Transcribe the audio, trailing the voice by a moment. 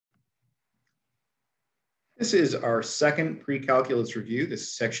This is our second pre-calculus review. This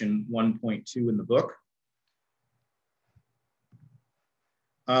is section 1.2 in the book.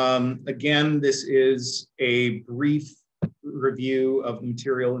 Again, this is a brief review of the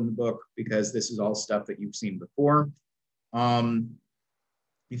material in the book because this is all stuff that you've seen before.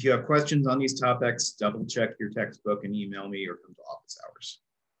 If you have questions on these topics, double check your textbook and email me or come to office hours.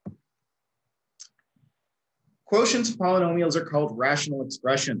 Quotients of polynomials are called rational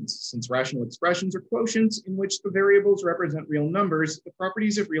expressions. Since rational expressions are quotients in which the variables represent real numbers, the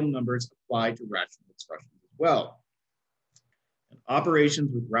properties of real numbers apply to rational expressions as well. And operations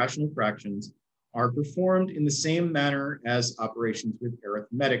with rational fractions are performed in the same manner as operations with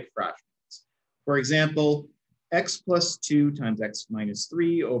arithmetic fractions. For example, x plus 2 times x minus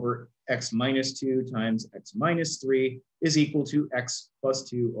 3 over x minus 2 times x minus 3 is equal to x plus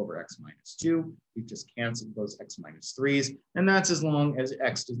 2 over x minus 2. We've just canceled those x minus 3s, and that's as long as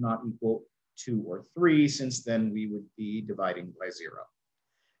x does not equal 2 or 3, since then we would be dividing by 0.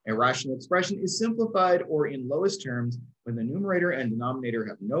 A rational expression is simplified, or in lowest terms, when the numerator and denominator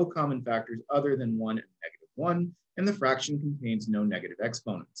have no common factors other than 1 and -1, and the fraction contains no negative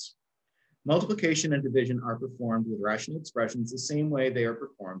exponents. Multiplication and division are performed with rational expressions the same way they are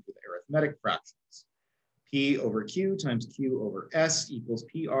performed with arithmetic fractions. P over Q times Q over S equals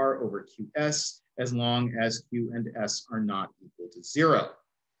PR over QS, as long as Q and S are not equal to 0.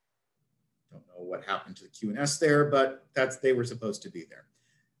 Don't know what happened to the Q and S there, but they were supposed to be there.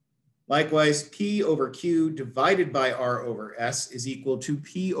 Likewise, P over Q divided by R over S is equal to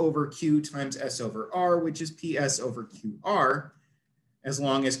P over Q times S over R, which is PS over QR, as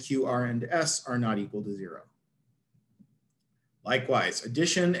long as QR and S are not equal to 0. Likewise,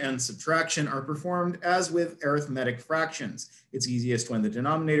 addition and subtraction are performed as with arithmetic fractions. It's easiest when the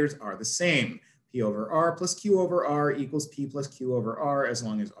denominators are the same. P over R plus Q over R equals P plus Q over R, as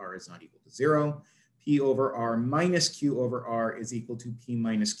long as R is not equal to 0. P over R minus Q over R is equal to P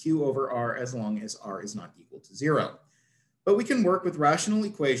minus Q over R, as long as R is not equal to 0. But we can work with rational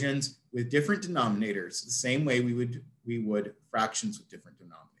equations with different denominators the same way we would fractions with different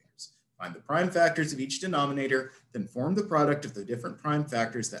denominators. Find the prime factors of each denominator, then form the product of the different prime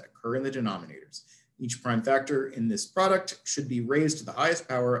factors that occur in the denominators. Each prime factor in this product should be raised to the highest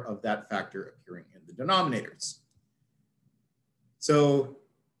power of that factor appearing in the denominators. So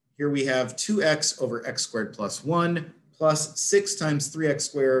here we have 2x over x squared plus 1 plus 6 times 3x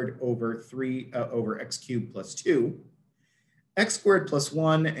squared over x cubed plus 2. X squared plus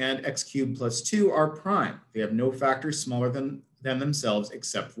 1 and x cubed plus 2 are prime. They have no factors smaller than themselves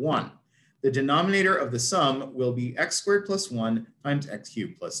except 1. The denominator of the sum will be x squared plus 1 times x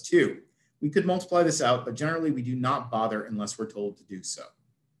cubed plus 2. We could multiply this out, but generally we do not bother unless we're told to do so.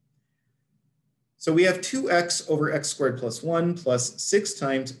 So we have 2x over x squared plus 1 plus 6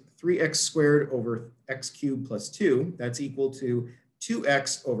 times 3x squared over x cubed plus 2. That's equal to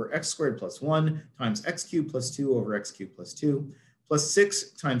 2x over x squared plus 1 times x cubed plus 2 over x cubed plus 2, plus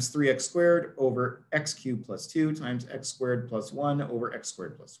 6 times 3x squared over x cubed plus 2 times x squared plus 1 over x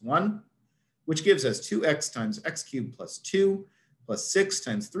squared plus 1, which gives us 2x times x cubed plus 2 plus 6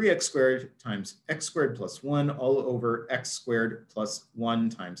 times 3x squared times x squared plus 1 all over x squared plus 1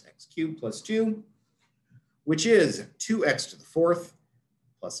 times x cubed plus 2, which is 2x to the 4th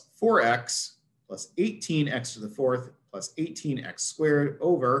plus 4x plus 18x to the 4th plus 18x squared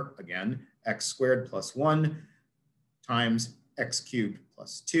over, again, x squared plus 1 times x cubed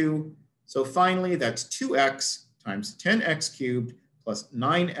plus 2. So finally, that's 2x times 10x cubed plus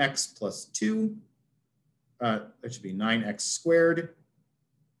 9x plus 2. That should be 9x squared.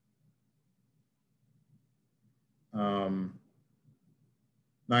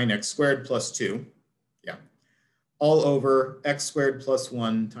 9x squared plus 2. Yeah. All over x squared plus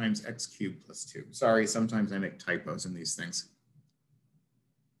 1 times x cubed plus 2. Sorry, sometimes I make typos in these things.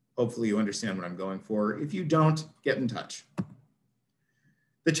 Hopefully you understand what I'm going for. If you don't, get in touch.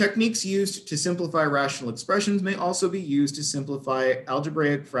 The techniques used to simplify rational expressions may also be used to simplify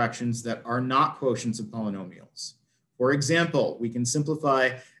algebraic fractions that are not quotients of polynomials. For example, we can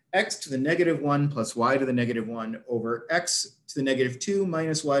simplify x to the -1 plus y to the -1 over x to the -2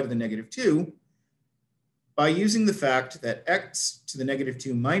 minus y to the -2 by using the fact that x to the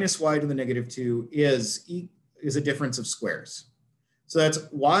 -2 minus y to the -2 is a difference of squares. So that's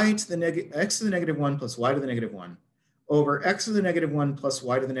x to the -1 plus y to the -1 over x to the -1 plus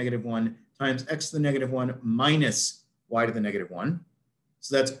y to the -1 times x to the -1 minus y to the -1.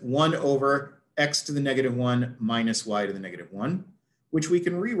 So that's 1 over x to the -1 minus y to the -1, which we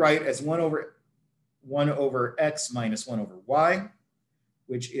can rewrite as 1 over x minus 1 over y,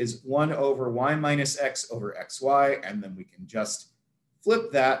 which is 1 over y minus x over xy, and then we can just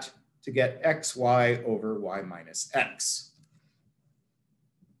flip that to get xy over y minus x.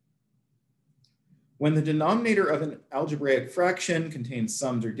 When the denominator of an algebraic fraction contains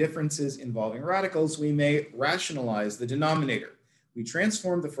sums or differences involving radicals, we may rationalize the denominator. We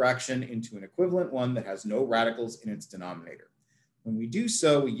transform the fraction into an equivalent one that has no radicals in its denominator. When we do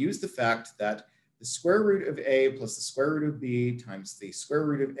so, we use the fact that the square root of a plus the square root of b times the square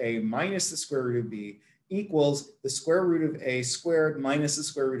root of a minus the square root of b equals the square root of a squared minus the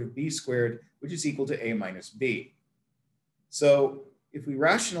square root of b squared, which is equal to a minus b. So if we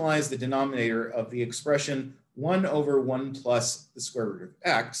rationalize the denominator of the expression 1 over 1 plus the square root of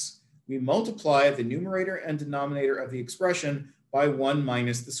x, we multiply the numerator and denominator of the expression by 1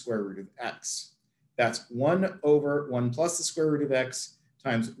 minus the square root of x. That's 1 over 1 plus the square root of x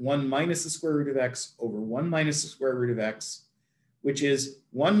times 1 minus the square root of x over 1 minus the square root of x, which is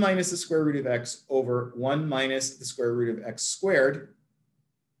 1 minus the square root of x over 1 minus the square root of x squared,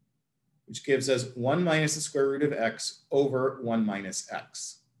 which gives us 1 minus the square root of x over 1 minus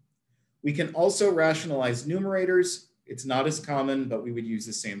x. We can also rationalize numerators. It's not as common, but we would use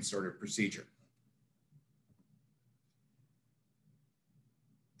the same sort of procedure.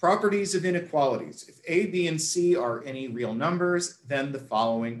 Properties of inequalities. If a, b, and c are any real numbers, then the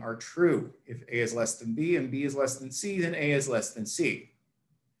following are true. If a is less than b and b is less than c, then a is less than c.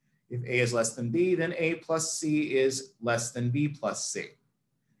 If a is less than b, then a plus c is less than b plus c.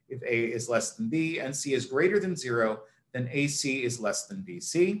 If a is less than b and c is greater than 0, then ac is less than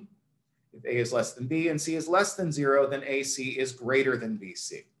bc. If a is less than b and c is less than 0, then ac is greater than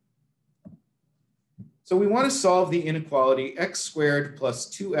bc. So we want to solve the inequality x squared plus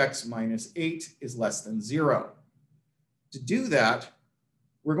 2x minus 8 is less than 0. To do that,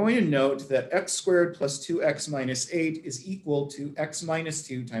 we're going to note that x squared plus 2x minus 8 is equal to x minus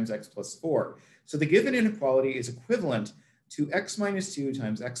 2 times x plus 4. So the given inequality is equivalent to x minus 2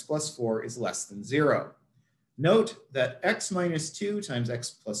 times x plus 4 is less than 0. Note that x minus 2 times x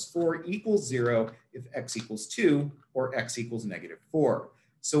plus 4 equals 0 if x equals 2 or x equals negative 4.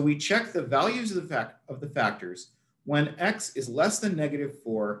 So we check the values of the factors when x is less than negative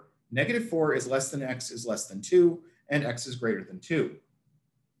 4 is less than x is less than 2, and x is greater than 2.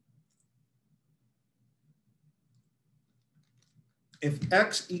 If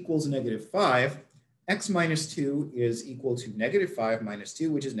x equals negative 5, x minus 2 is equal to negative 5 minus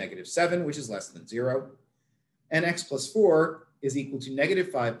 2, which is negative 7, which is less than 0. And x plus 4 is equal to negative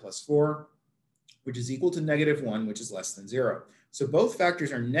 5 plus 4, which is equal to negative 1, which is less than 0. So both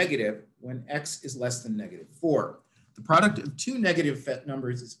factors are negative when x is less than negative 4. The product of two negative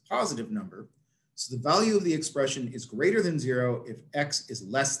numbers is a positive number, so the value of the expression is greater than 0 if x is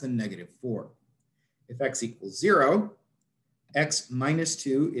less than negative 4. If x equals 0, x minus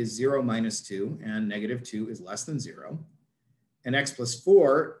 2 is 0 minus 2, and negative 2 is less than 0. And x plus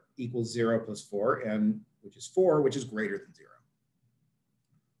 4 equals 0 plus 4, and which is 4, which is greater than 0.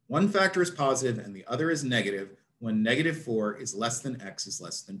 One factor is positive and the other is negative when negative 4 is less than x is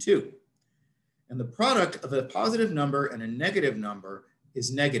less than 2. And the product of a positive number and a negative number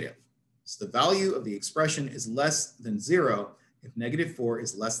is negative. So the value of the expression is less than 0 if negative 4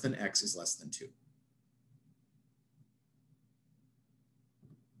 is less than x is less than 2.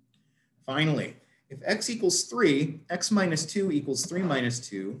 Finally, if x equals 3, x minus 2 equals 3 minus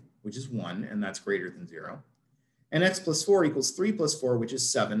 2, which is 1, and that's greater than 0. And x plus 4 equals 3 plus 4, which is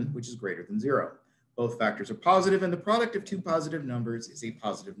 7, which is greater than 0. Both factors are positive, and the product of two positive numbers is a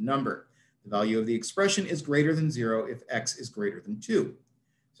positive number. The value of the expression is greater than 0 if x is greater than 2.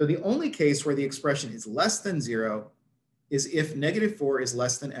 So the only case where the expression is less than 0 is if negative 4 is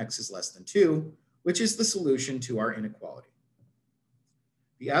less than x is less than 2, which is the solution to our inequality.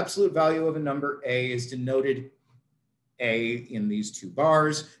 The absolute value of a number a is denoted a in these two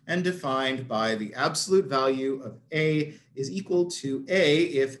bars and defined by the absolute value of a is equal to a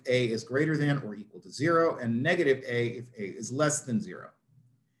if a is greater than or equal to 0, and negative a if a is less than 0.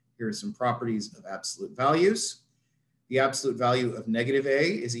 Here are some properties of absolute values. The absolute value of negative a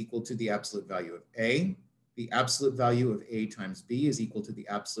is equal to the absolute value of a. The absolute value of a times b is equal to the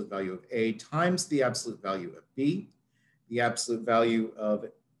absolute value of a times the absolute value of b. The absolute value of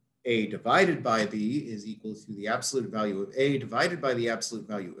a divided by b is equal to the absolute value of a divided by the absolute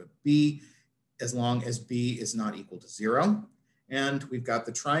value of b, as long as b is not equal to 0. And we've got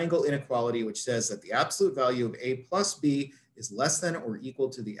the triangle inequality, which says that the absolute value of a plus b is less than or equal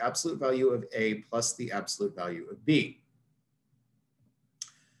to the absolute value of a plus the absolute value of b.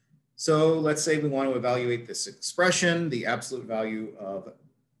 So let's say we want to evaluate this expression, the absolute value of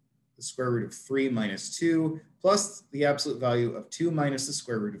the square root of 3 minus 2 plus the absolute value of 2 minus the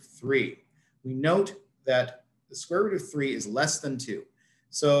square root of 3. We note that the square root of 3 is less than 2.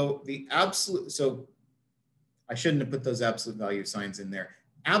 So the absolute, so I shouldn't have put those absolute value signs in there.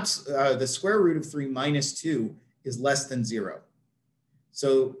 The square root of 3 minus 2 is less than 0.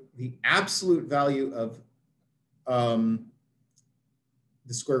 So the absolute value of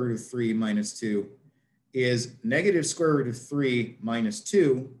the square root of 3 minus 2 is negative square root of 3 minus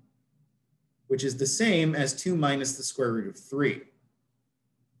 2, which is the same as 2 minus the square root of 3.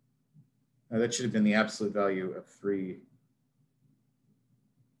 Now that should have been the absolute value of 3.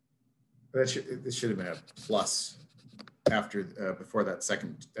 This should have been a plus after before that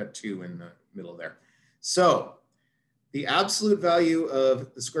that 2 in the middle there. So the absolute value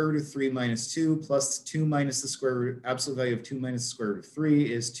of the square root of 3 minus 2 plus 2 minus the square root, absolute value of 2 minus the square root of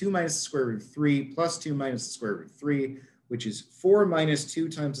 3 is 2 minus the square root of 3 plus 2 minus the square root of 3, which is 4 minus 2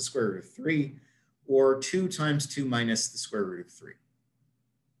 times the square root of 3, or 2 times 2 minus the square root of 3.